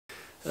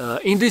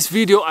In this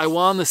video I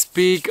want to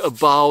speak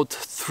about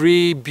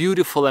 3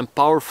 beautiful and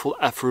powerful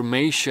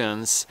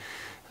affirmations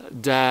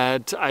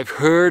that I've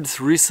heard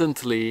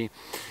recently.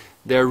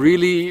 They're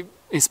really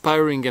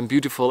inspiring and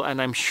beautiful,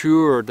 and I'm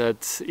sure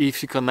that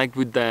if you connect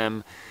with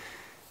them,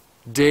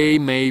 they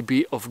may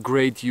be of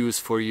great use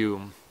for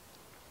you.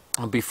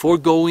 Before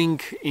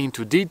going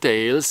into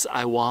details,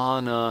 I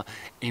want to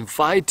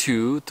invite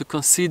you to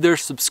consider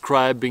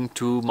subscribing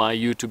to my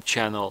YouTube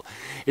channel.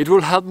 It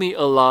will help me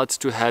a lot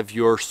to have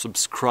you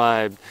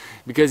subscribed,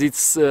 because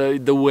it's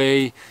the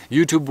way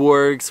YouTube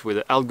works with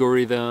the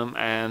algorithm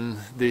and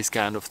these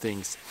kind of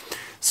things.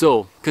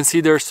 So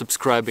consider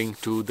subscribing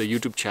to the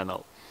YouTube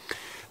channel.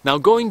 Now,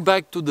 going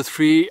back to the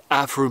 3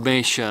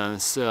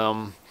 affirmations,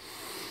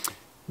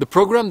 the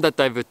program that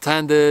I've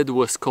attended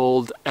was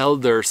called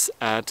Elders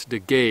at the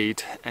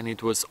Gate, and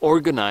it was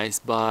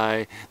organized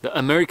by the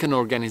American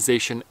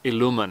organization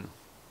Illumin.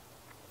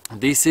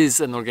 This is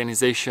an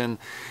organization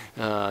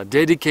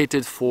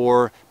dedicated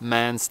for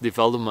man's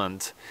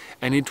development,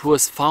 and it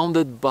was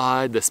founded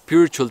by the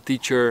spiritual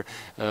teacher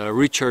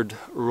Richard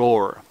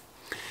Rohr.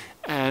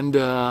 And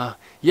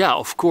yeah,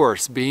 of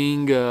course,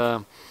 being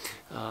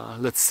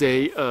let's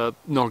say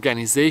an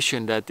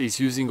organization that is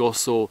using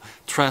also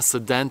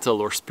transcendental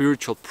or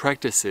spiritual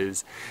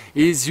practices,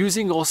 is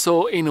using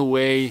also in a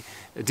way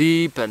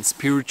deep and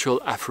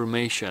spiritual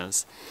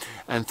affirmations.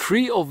 And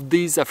 3 of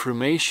these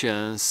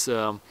affirmations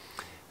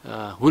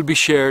will be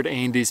shared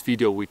in this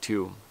video with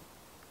you.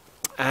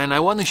 And I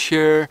want to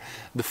share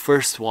the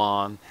first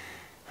one,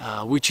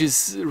 which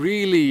is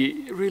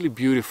really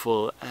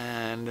beautiful.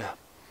 And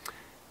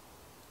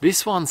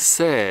this one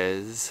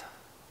says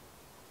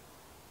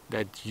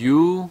that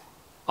you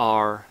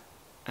are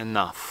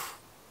enough.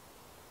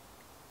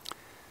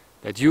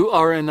 That you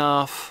are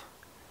enough,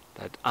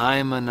 that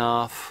I'm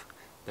enough,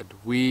 that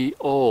we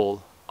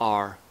all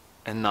are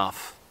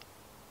enough.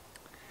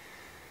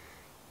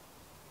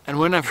 And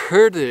when I've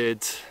heard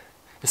it,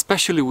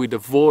 especially with the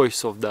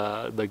voice of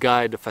the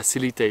guy, the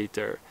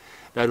facilitator,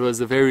 that was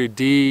a very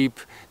deep,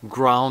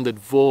 grounded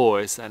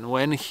voice, and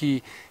when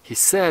he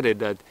said it,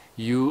 that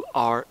you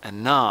are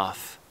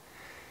enough,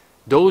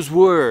 those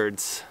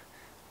words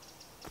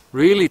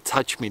really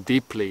touched me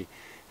deeply,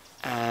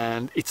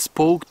 and it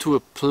spoke to a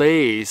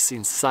place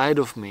inside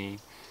of me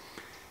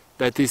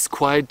that is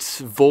quite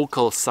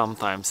vocal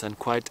sometimes and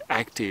quite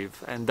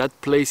active. And that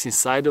place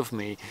inside of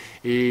me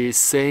is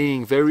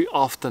saying very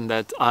often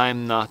that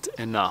I'm not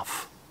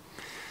enough,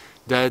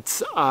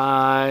 that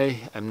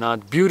I am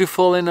not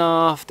beautiful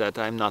enough, that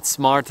I'm not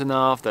smart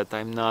enough, that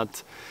I'm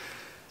not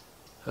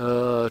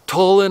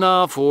tall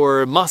enough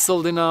or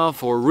muscled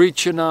enough or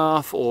rich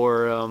enough,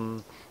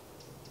 or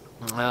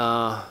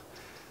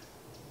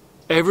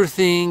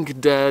everything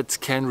that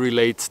can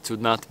relate to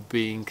not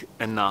being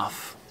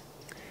enough.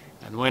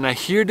 And when I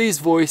hear these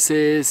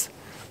voices,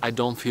 I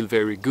don't feel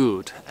very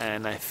good,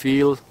 and I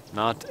feel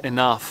not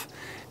enough,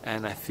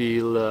 and I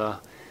feel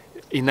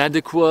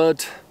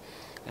inadequate,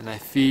 and I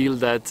feel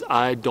that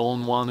I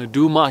don't want to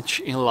do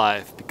much in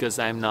life because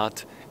I'm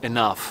not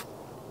enough.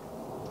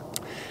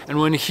 And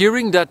when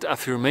hearing that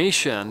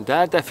affirmation,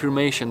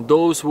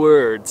 those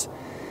words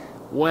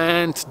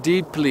went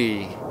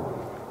deeply,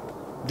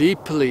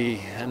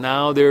 and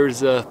now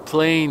there's a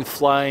plane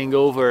flying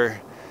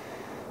over,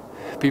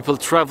 people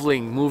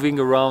traveling, moving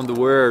around the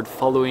world,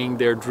 following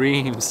their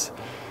dreams.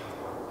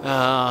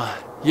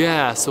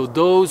 Yeah, so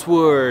those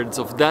words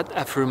of that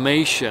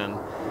affirmation,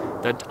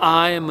 that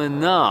I am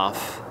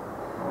enough,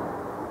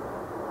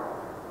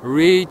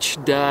 reach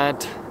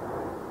that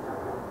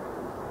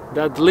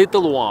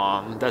little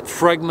one, that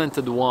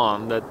fragmented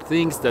one that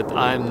thinks that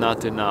I'm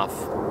not enough.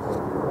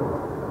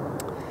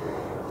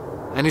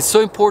 And it's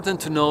so important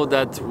to know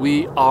that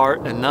we are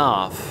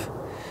enough,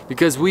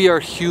 because we are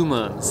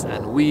humans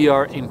and we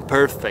are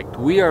imperfect,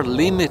 we are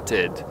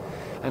limited.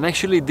 And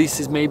actually this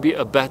is maybe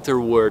a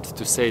better word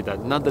to say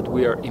that, not that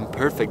we are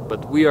imperfect,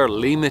 but we are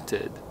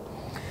limited.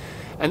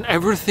 And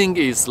everything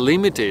is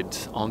limited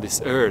on this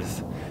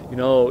earth. You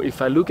know,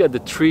 if I look at the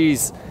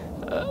trees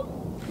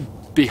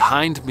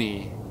behind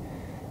me,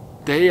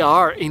 they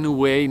are in a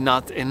way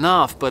not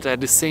enough, but at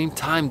the same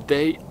time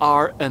they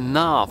are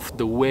enough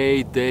the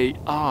way they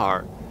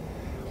are.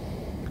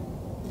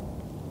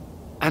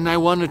 And I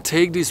want to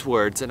take these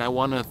words and I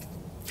want to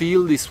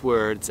feel these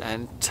words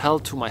and tell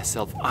to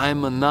myself,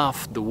 I'm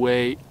enough the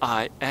way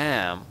I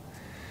am,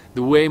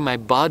 the way my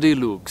body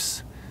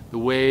looks, the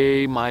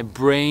way my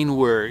brain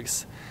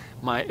works,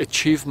 my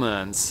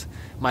achievements,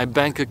 my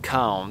bank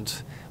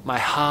account, my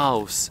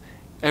house,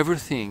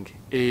 everything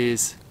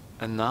is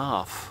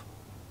enough.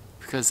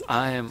 Because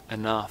I am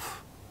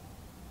enough.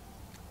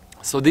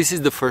 So this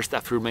is the first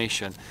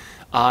affirmation.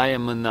 I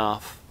am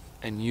enough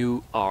and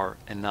you are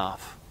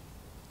enough.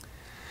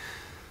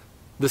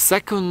 The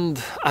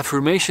second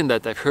affirmation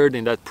that I've heard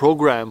in that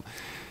program,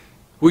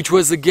 which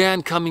was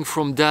again coming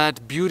from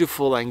that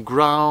beautiful and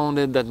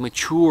grounded, that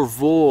mature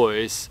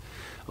voice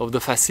of the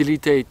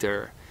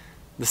facilitator,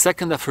 the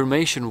second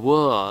affirmation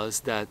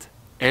was that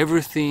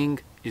everything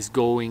is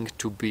going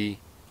to be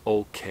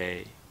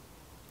okay.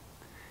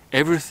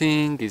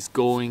 everything is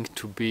going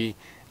to be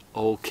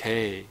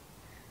okay.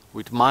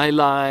 With my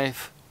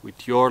life,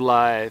 with your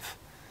life,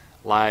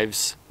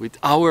 lives, with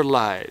our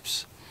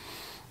lives.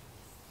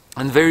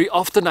 And very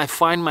often I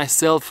find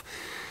myself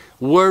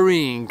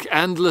worrying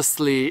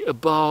endlessly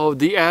about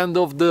the end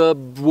of the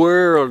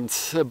world,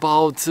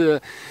 about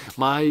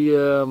my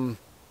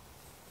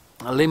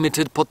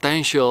limited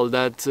potential,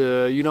 that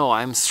you know,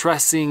 I'm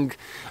stressing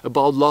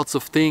about lots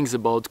of things,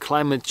 about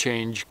climate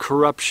change,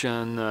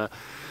 corruption,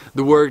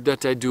 the work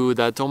that I do,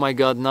 that oh my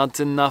God, not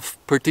enough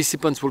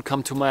participants will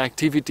come to my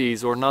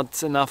activities, or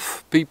not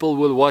enough people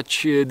will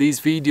watch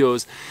these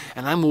videos,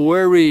 and I'm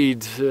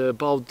worried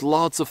about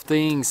lots of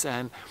things.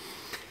 And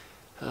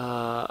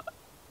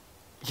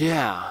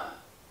yeah,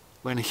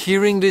 when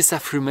hearing this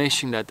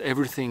affirmation that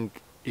everything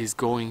is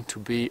going to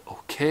be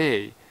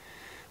okay,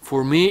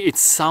 for me it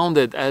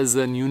sounded as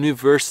an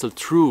universal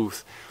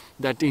truth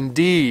that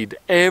indeed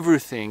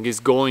everything is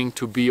going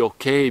to be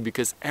okay,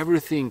 because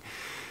everything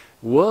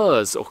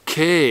was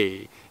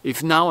okay.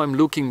 If now I'm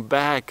looking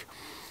back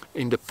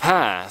in the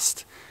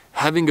past,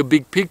 having a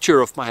big picture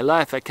of my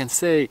life, I can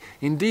say,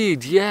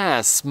 indeed,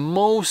 yes,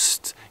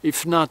 most,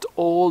 if not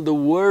all, the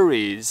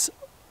worries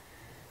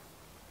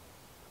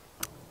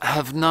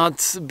have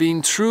not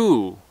been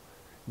true.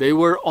 They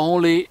were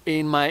only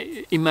in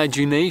my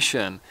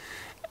imagination.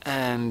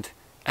 And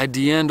at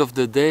the end of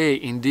the day,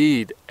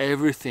 indeed,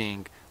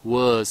 everything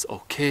was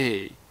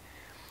okay.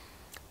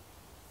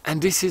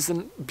 And this is a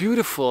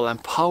beautiful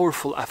and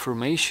powerful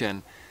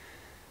affirmation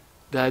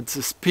that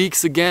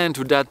speaks again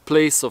to that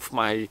place of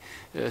my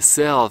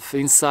self,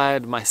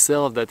 inside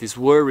myself, that is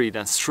worried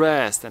and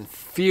stressed and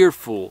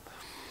fearful.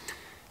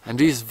 And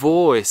this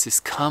voice is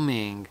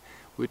coming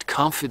with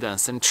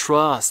confidence and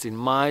trust in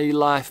my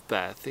life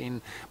path,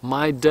 in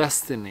my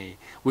destiny,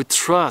 with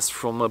trust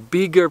from a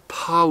bigger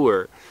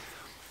power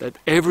that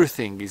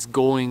everything is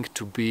going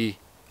to be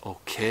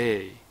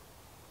okay.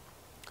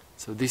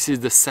 So this is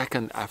the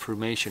second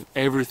affirmation.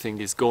 Everything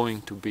is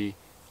going to be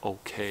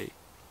okay.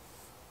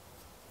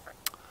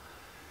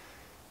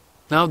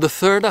 Now the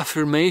third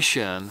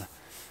affirmation,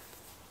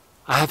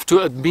 I have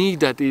to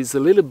admit that is a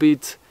little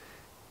bit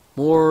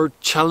more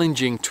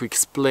challenging to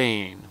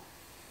explain.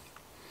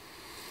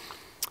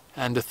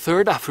 And the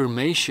third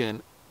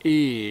affirmation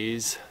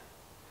is,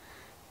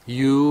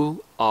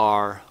 you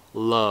are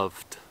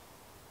loved.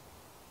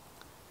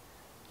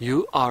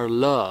 You are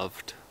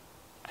loved.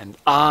 And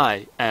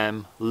I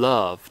am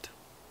loved.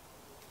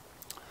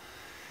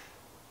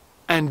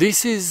 And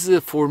this is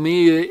for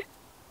me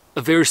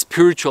a very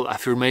spiritual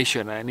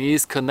affirmation, and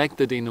is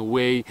connected in a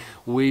way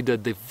with the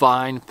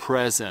divine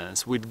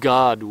presence, with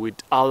God, with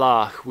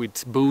Allah,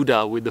 with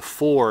Buddha, with the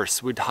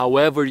Force, with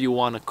however you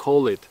want to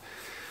call it.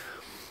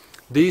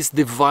 This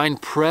divine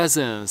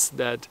presence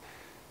that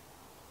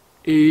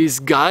is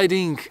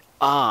guiding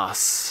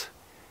us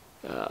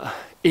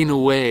in a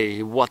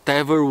way,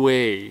 whatever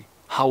way,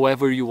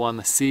 however you want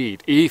to see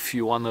it, if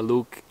you want to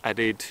look at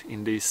it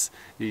in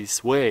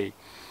this way.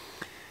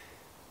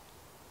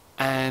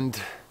 And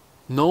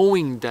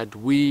knowing that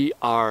we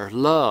are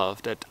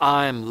loved, that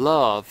I am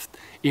loved,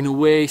 in a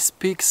way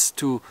speaks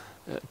to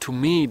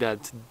me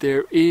that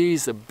there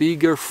is a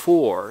bigger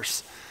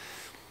force,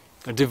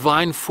 a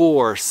divine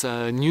force,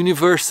 a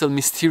universal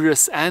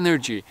mysterious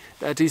energy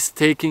that is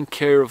taking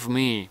care of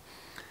me,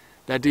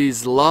 that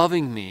is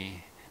loving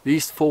me.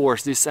 This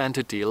force, this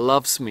entity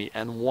loves me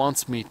and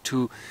wants me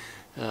to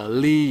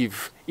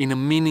live in a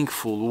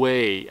meaningful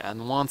way,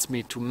 and wants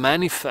me to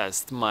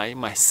manifest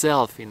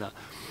myself in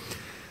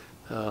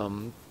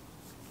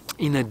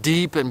a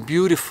deep and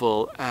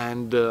beautiful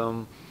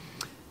and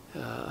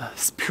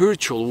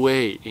spiritual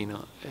way, you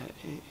know,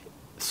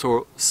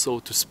 so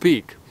to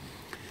speak.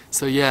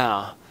 So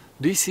yeah,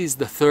 this is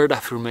the third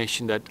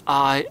affirmation, that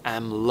I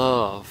am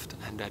loved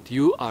and that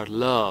you are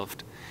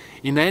loved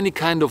in any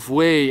kind of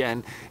way.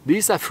 And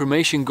this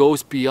affirmation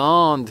goes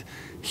beyond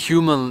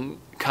human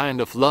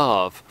kind of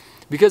love,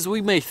 because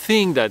we may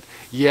think that,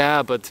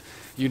 yeah, but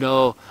you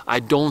know, I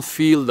don't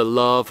feel the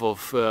love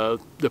of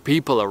the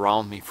people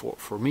around me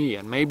for me,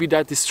 and maybe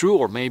that is true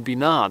or maybe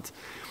not,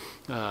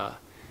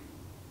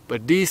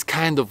 but this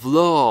kind of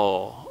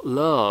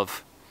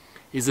love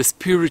is a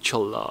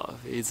spiritual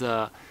love, is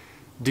a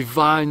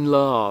divine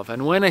love.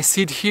 And when I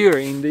sit here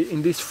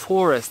in this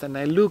forest and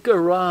I look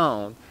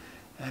around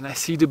and I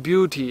see the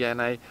beauty,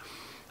 and I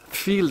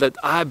feel that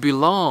I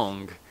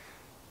belong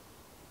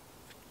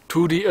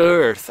to the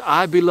earth,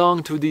 I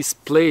belong to this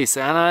place,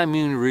 and I'm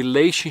in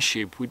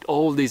relationship with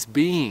all these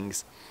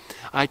beings,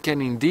 I can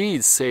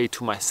indeed say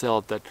to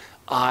myself that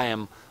I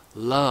am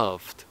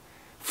loved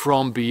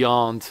from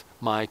beyond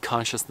my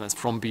consciousness,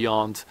 from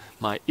beyond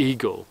my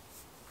ego.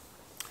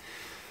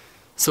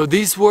 So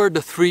these were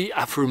the three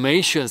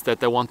affirmations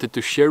that I wanted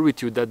to share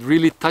with you, that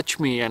really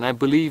touch me, and I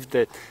believe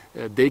that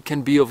they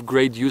can be of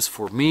great use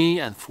for me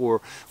and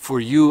for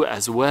you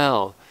as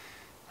well.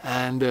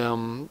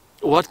 And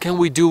what can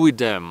we do with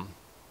them?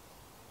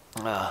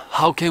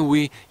 How can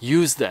we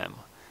use them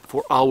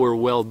for our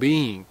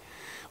well-being?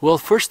 Well,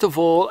 first of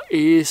all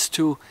is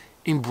to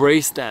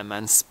embrace them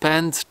and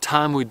spend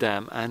time with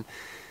them and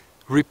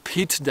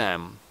repeat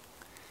them.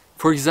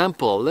 For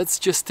example, let's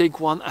just take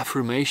one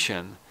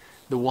affirmation,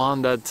 the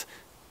one that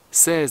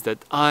says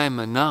that I am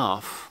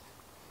enough,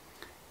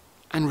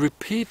 and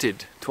repeat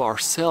it to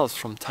ourselves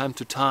from time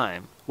to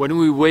time. When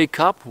we wake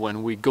up,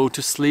 when we go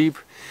to sleep,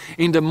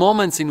 in the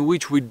moments in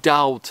which we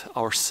doubt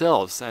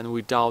ourselves and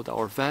we doubt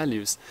our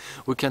values,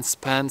 we can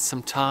spend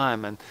some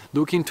time and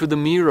look into the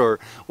mirror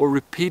or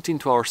repeat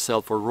into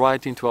ourselves or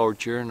write into our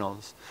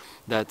journals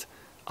that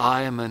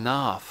I am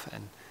enough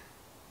and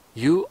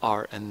you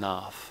are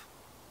enough.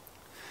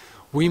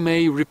 We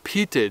may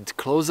repeat it,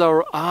 close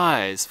our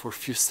eyes for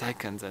a few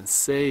seconds and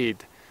say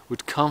it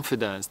with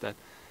confidence that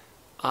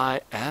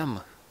I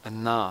am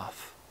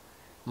enough.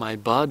 My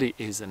body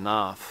is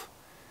enough.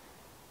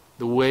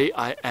 The way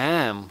I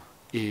am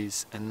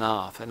is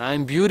enough. And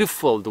I'm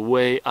beautiful the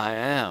way I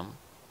am.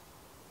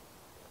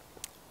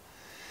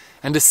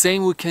 And the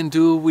same we can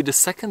do with the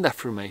second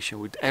affirmation,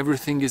 with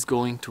everything is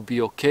going to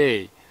be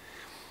okay.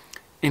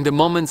 In the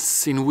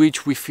moments in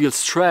which we feel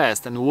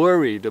stressed and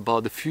worried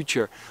about the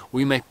future,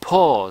 we may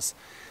pause,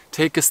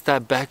 take a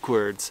step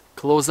backwards,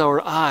 close our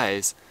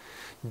eyes,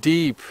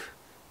 deep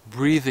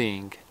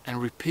breathing,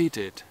 and repeat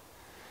it.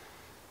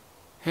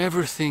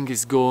 Everything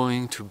is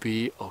going to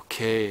be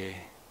okay.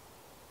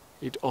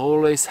 It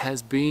always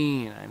has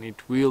been and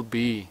it will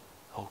be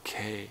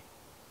okay.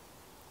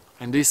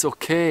 And this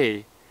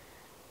okay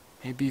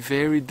may be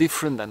very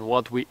different than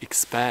what we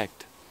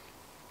expect.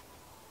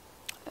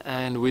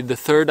 And with the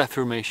third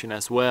affirmation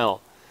as well,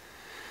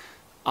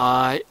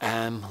 I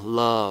am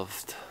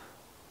loved.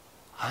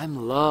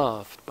 I'm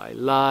loved by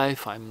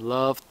life, I'm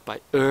loved by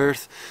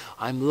earth,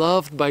 I'm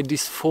loved by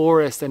this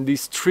forest and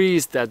these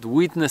trees that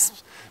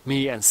witness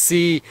me and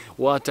see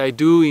what I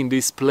do in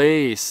this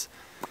place.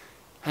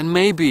 And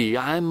maybe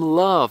I'm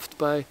loved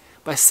by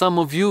some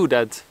of you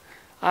that,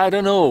 I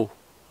don't know,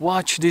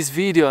 watch this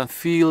video and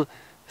feel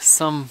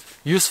some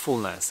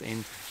usefulness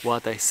in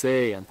what I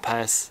say and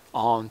pass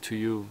on to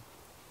you.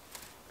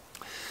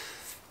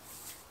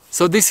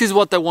 So this is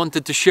what I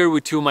wanted to share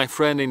with you, my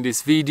friend, in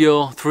this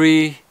video.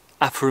 3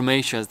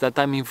 affirmations that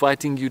I'm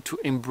inviting you to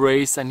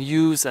embrace and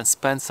use and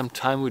spend some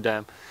time with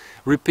them.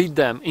 Repeat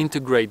them,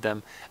 integrate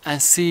them, and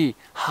see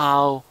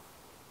how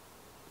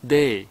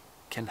they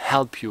can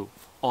help you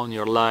on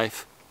your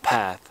life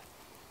path.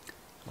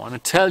 I want to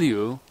tell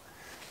you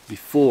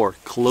before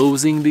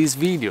closing this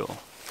video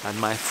that,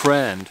 my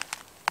friend,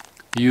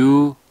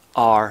 you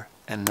are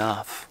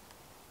enough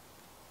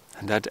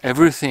and that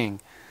everything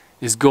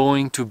is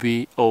going to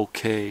be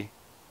okay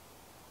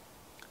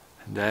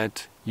and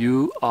that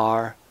you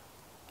are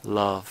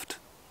loved.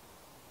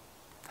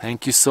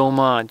 Thank you so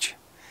much.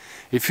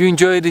 If you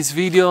enjoyed this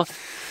video,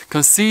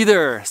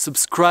 consider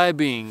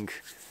subscribing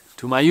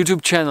to my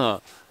YouTube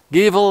channel.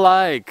 Give a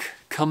like,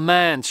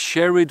 comment,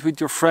 share it with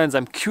your friends.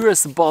 I'm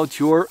curious about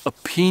your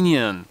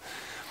opinion.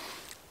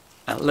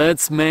 And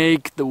let's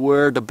make the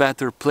world a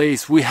better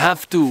place. We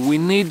have to, we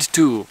need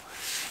to.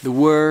 The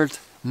world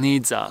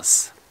needs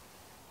us.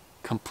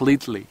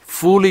 Completely,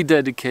 fully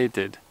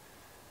dedicated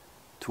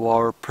to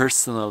our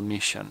personal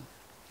mission.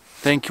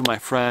 Thank you, my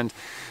friend.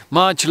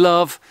 Much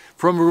love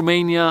from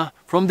Romania,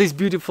 from this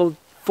beautiful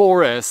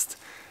forest.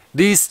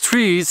 These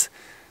trees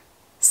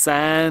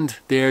send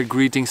their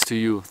greetings to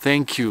you.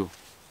 Thank you.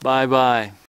 Bye bye.